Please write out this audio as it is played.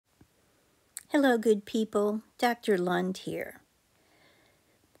Hello, good people. Dr. Lund here.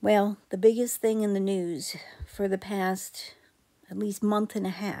 Well, the biggest thing in the news for the past at least month and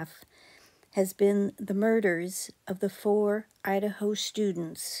a half has been the murders of the 4 Idaho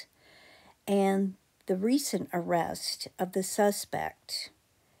students and the recent arrest of the suspect.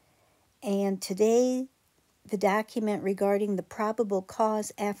 And today, the document regarding the probable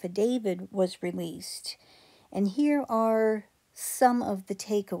cause affidavit was released. And here are some of the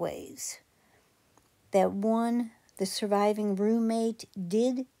takeaways. That one, the surviving roommate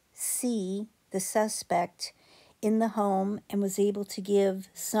did see the suspect in the home and was able to give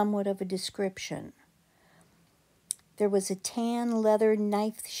somewhat of a description. There was a tan leather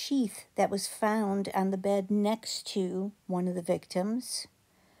knife sheath that was found on the bed next to one of the victims.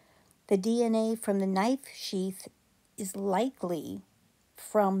 The DNA from the knife sheath is likely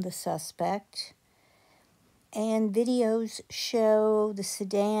from the suspect. And videos show the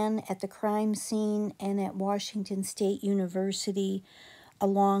sedan at the crime scene and at Washington State University,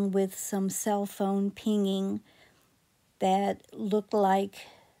 along with some cell phone pinging that looked like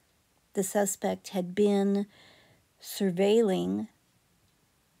the suspect had been surveilling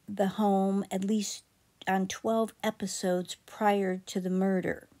the home at least on 12 episodes prior to the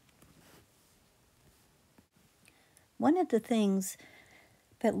murder. One of the things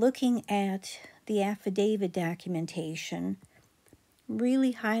that looking at the affidavit documentation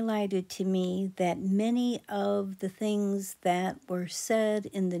really highlighted to me that many of the things that were said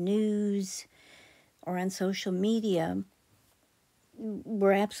in the news or on social media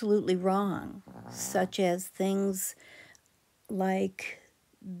were absolutely wrong, such as things like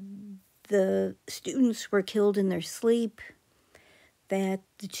the students were killed in their sleep, that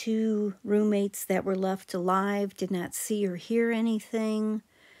the 2 roommates that were left alive did not see or hear anything,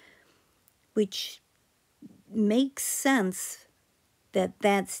 which makes sense that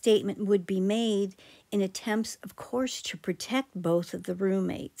that statement would be made in attempts, of course, to protect both of the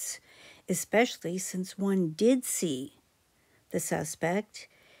roommates, especially since one did see the suspect,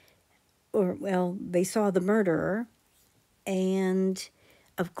 or, well, they saw the murderer, and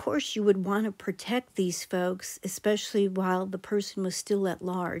of course you would want to protect these folks, especially while the person was still at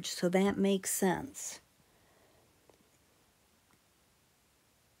large, so that makes sense.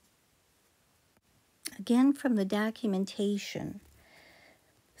 Again, from the documentation,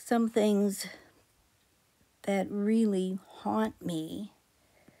 some things that really haunt me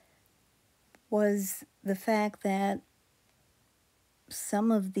was the fact that some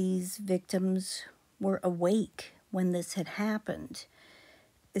of these victims were awake when this had happened,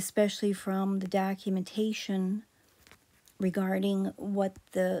 especially from the documentation regarding what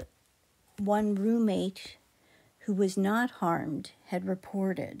the one roommate who was not harmed had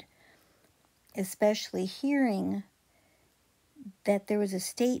reported, especially hearing that there was a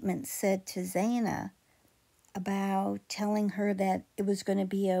statement said to Xana about telling her that it was going to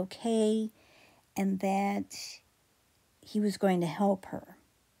be okay and that he was going to help her.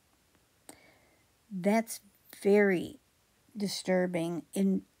 That's very disturbing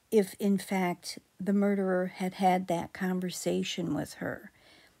if in fact the murderer had had that conversation with her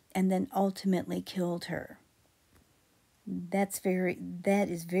and then ultimately killed her. That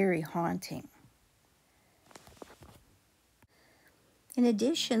is very haunting. In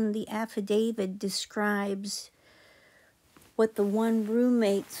addition, the affidavit describes what the one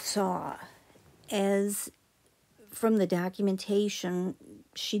roommate saw as, from the documentation,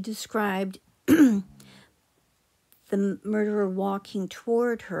 she described the murderer walking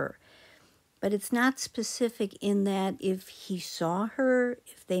toward her. But it's not specific in that if he saw her,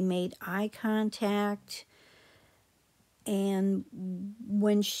 if they made eye contact, and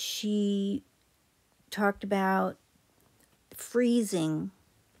when she talked about freezing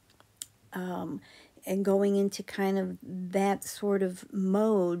and going into kind of that sort of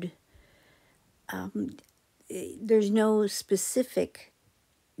mode, there's no specific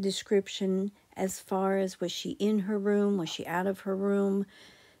description as far as was she in her room, was she out of her room.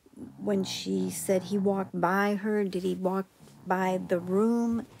 When she said he walked by her, did he walk by the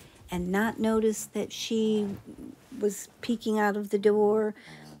room and not notice that she was peeking out of the door?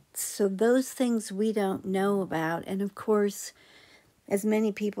 So those things we don't know about. And of course, as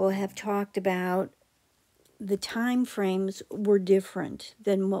many people have talked about, the time frames were different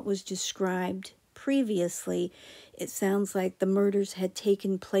than what was described previously. It sounds like the murders had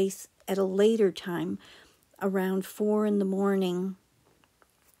taken place at a later time, around 4 in the morning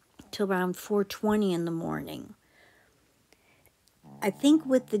till around 4:20 in the morning. I think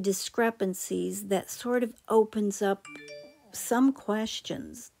with the discrepancies, that sort of opens up some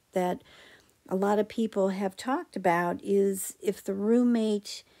questions that a lot of people have talked about, is if the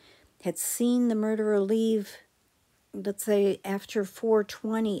roommate had seen the murderer leave, let's say after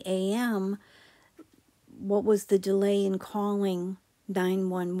 4:20 a.m., what was the delay in calling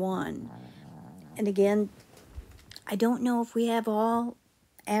 911? And again, I don't know if we have all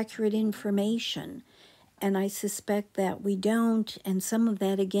accurate information, and I suspect that we don't, and some of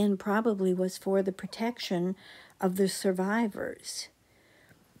that, again, probably was for the protection of the survivors.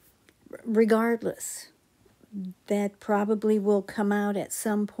 Regardless, that probably will come out at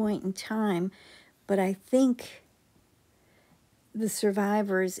some point in time, but I think the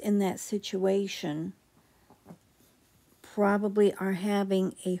survivors in that situation probably are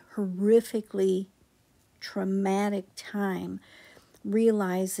having a horrifically traumatic time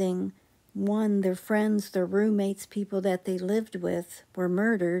realizing, one, their friends, their roommates, people that they lived with were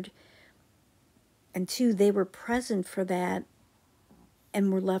murdered, and two, they were present for that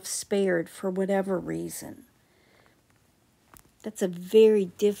and were left spared for whatever reason. That's a very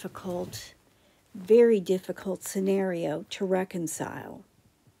difficult scenario to reconcile.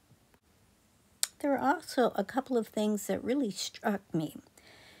 There are also a couple of things that really struck me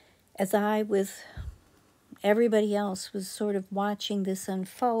as I, with everybody else, was sort of watching this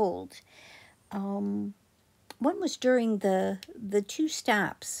unfold. One was during the two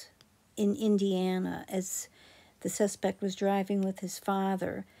stops in Indiana as the suspect was driving with his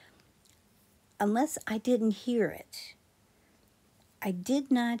father. Unless I didn't hear it, I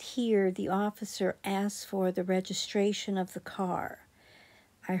did not hear the officer ask for the registration of the car.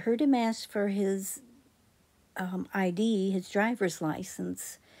 I heard him ask for his ID, his driver's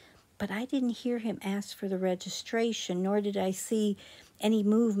license, but I didn't hear him ask for the registration, nor did I see any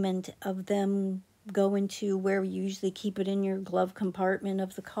movement of them go into where you usually keep it in your glove compartment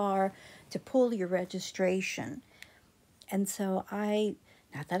of the car to pull your registration. And so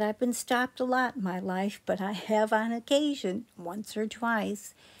not that I've been stopped a lot in my life, but I have on occasion, once or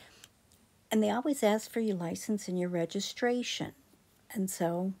twice, and they always ask for your license and your registration. And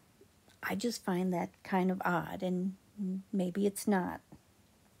so I just find that kind of odd, and maybe it's not,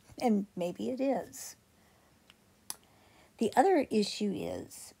 and maybe it is. The other issue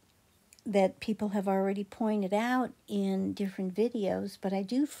is that people have already pointed out in different videos, but I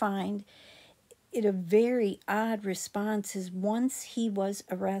do find it a very odd response, is once he was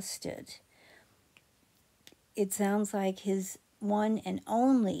arrested, it sounds like his one and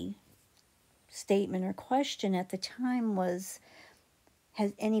only statement or question at the time was,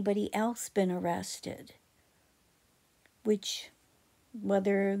 has anybody else been arrested? Which,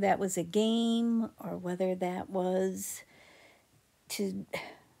 whether that was a game or whether that was to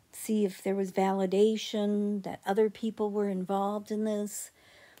see if there was validation that other people were involved in this,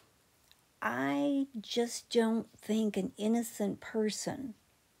 I just don't think an innocent person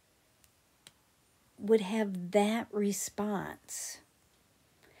would have that response.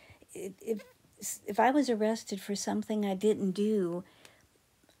 If I was arrested for something I didn't do,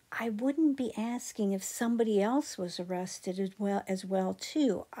 I wouldn't be asking if somebody else was arrested as well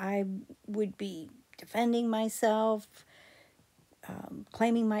too. I would be defending myself,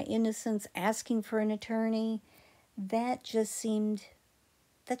 claiming my innocence, asking for an attorney. That just seemed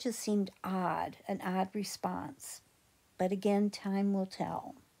odd, an odd response. But again, time will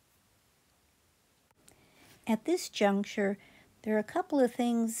tell. At this juncture, there are a couple of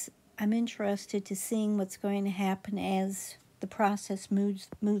things I'm interested to seeing what's going to happen as the process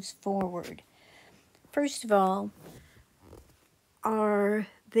moves forward. First of all, are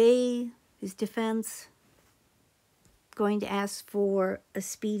his defense, going to ask for a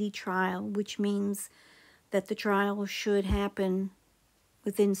speedy trial, which means that the trial should happen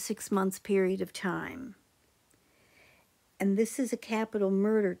within 6 months period of time? And this is a capital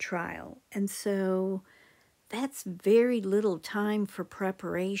murder trial, and so that's very little time for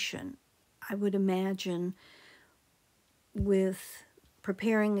preparation. I would imagine with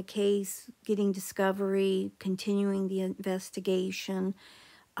preparing a case, getting discovery, continuing the investigation,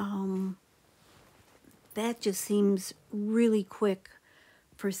 that just seems really quick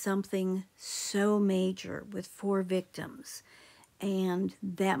for something so major with 4 victims and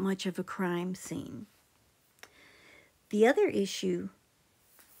that much of a crime scene. The other issue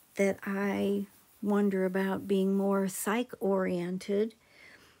that I wonder about, being more psych-oriented,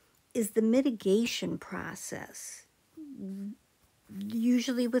 is the mitigation process.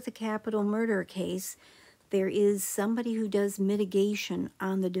 Usually with a capital murder case, there is somebody who does mitigation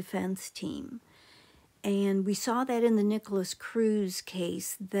on the defense team. And we saw that in the Nicholas Cruz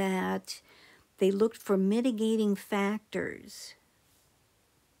case, that they looked for mitigating factors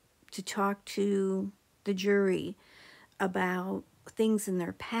to talk to the jury about things in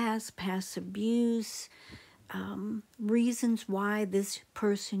their past abuse, reasons why this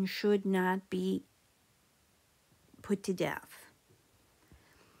person should not be put to death.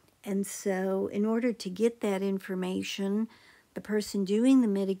 And so in order to get that information, the person doing the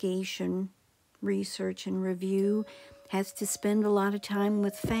mitigation research and review has to spend a lot of time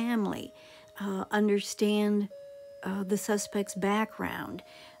with family, understand the suspect's background,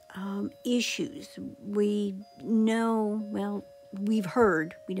 issues. We know, well, we've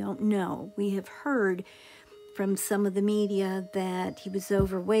heard, we don't know, we have heard from some of the media that he was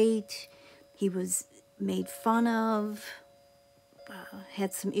overweight, he was made fun of,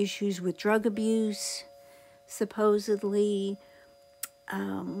 had some issues with drug abuse, supposedly,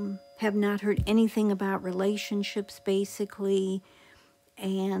 have not heard anything about relationships, basically,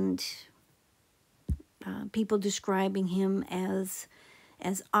 and people describing him as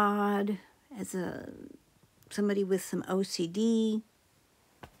odd, as somebody with some OCD.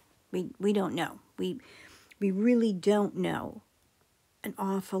 We don't know. We really don't know an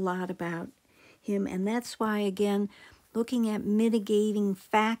awful lot about him, and that's why, again, looking at mitigating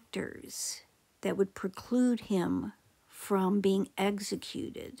factors that would preclude him from being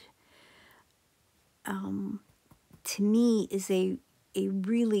executed, to me, is a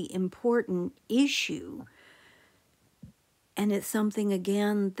really important issue. And it's something,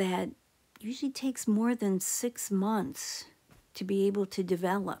 again, that usually takes more than 6 months to be able to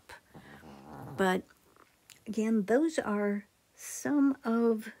develop. But again, those are some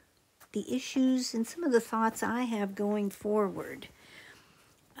of the issues and some of the thoughts I have going forward.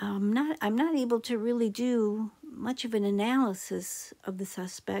 I'm not able to really do much of an analysis of the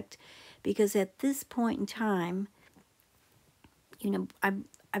suspect because at this point in time, you know,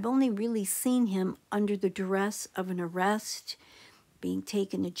 I've only really seen him under the duress of an arrest, being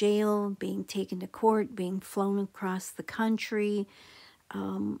taken to jail, being taken to court, being flown across the country.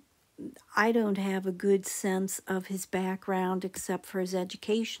 I don't have a good sense of his background except for his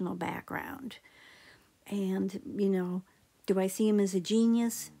educational background. And, you know, do I see him as a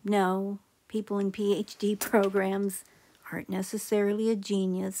genius? No. People in PhD programs aren't necessarily a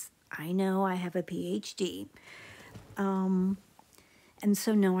genius. I know I have a PhD. And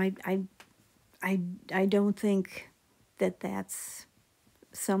so, no, I don't think that that's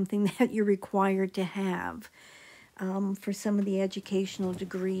something that you're required to have for some of the educational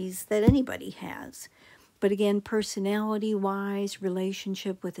degrees that anybody has. But again, personality-wise,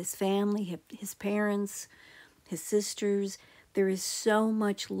 relationship with his family, his parents, his sisters, there is so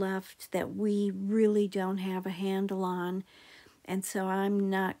much left that we really don't have a handle on. And so I'm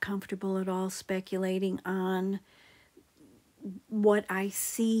not comfortable at all speculating on what I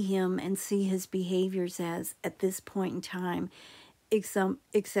see him and see his behaviors as at this point in time, except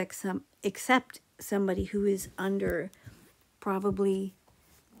somebody who is under probably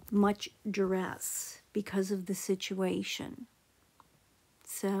much duress because of the situation.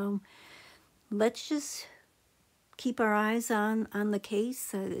 So let's just keep our eyes on the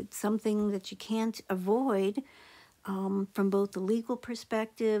case. It's something that you can't avoid from both the legal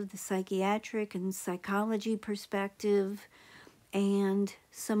perspective, the psychiatric and psychology perspective, and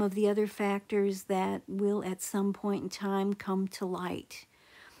some of the other factors that will at some point in time come to light.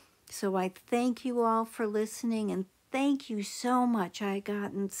 So I thank you all for listening, and thank you so much. I've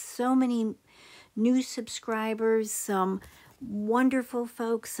gotten so many new subscribers, some wonderful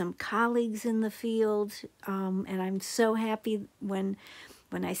folks, some colleagues in the field, and I'm so happy when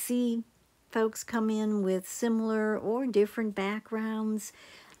I see folks come in with similar or different backgrounds,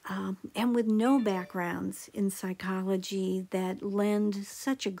 and with no backgrounds in psychology that lend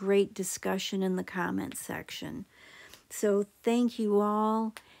such a great discussion in the comments section. So thank you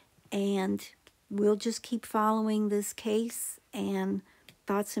all, and we'll just keep following this case, and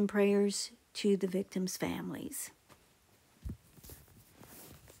thoughts and prayers to the victims' families.